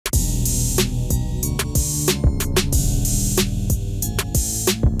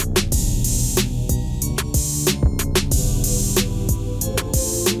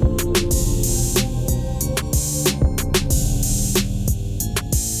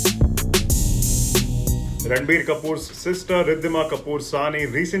Ranbir Kapoor's sister Riddhima Kapoor Sahni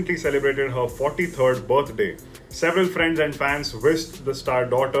recently celebrated her 43rd birthday. Several friends and fans wished the star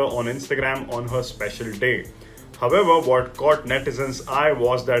daughter on Instagram on her special day. However, what caught netizens' eye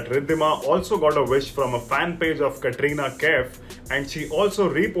was that Riddhima also got a wish from a fan page of Katrina Kaif, and she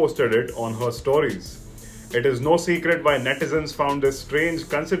also reposted it on her stories. It is no secret why netizens found this strange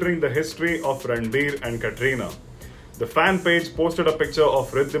considering the history of Ranbir and Katrina. The fan page posted a picture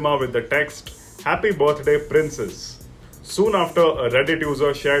of Riddhima with the text, "Happy birthday, princess." Soon after, a Reddit user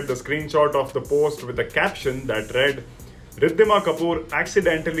shared the screenshot of the post with a caption that read, "Riddhima Kapoor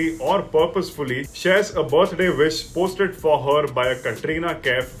accidentally or purposefully shares a birthday wish posted for her by a Katrina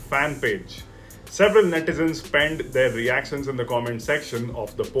Kaif fan page." Several netizens penned their reactions in the comment section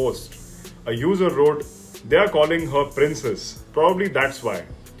of the post. A user wrote, "They are calling her princess, probably that's why."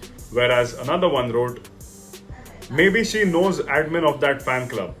 Whereas another one wrote, "Maybe she knows admin of that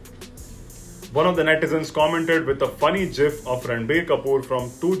fan club." One of the netizens commented with a funny gif of Ranbir Kapoor from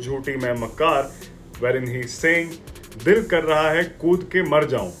 "Tu Jhooti Main Makkar," wherein he is saying, "Dil kar raha hai kood ke mar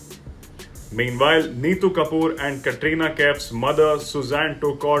jaun." Meanwhile, Neetu Kapoor and Katrina Kaif's mother Suzanne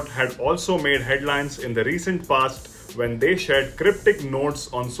Turcotte had also made headlines in the recent past when they shared cryptic notes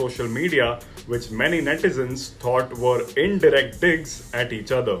on social media, which many netizens thought were indirect digs at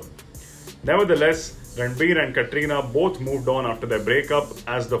each other. Nevertheless, Ranbir and Katrina both moved on after their breakup,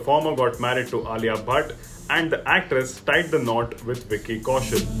 as the former got married to Alia Bhatt and the actress tied the knot with Vicky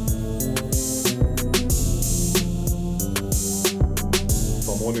Kaushal.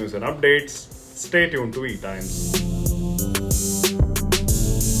 For more news and updates, stay tuned to ETimes.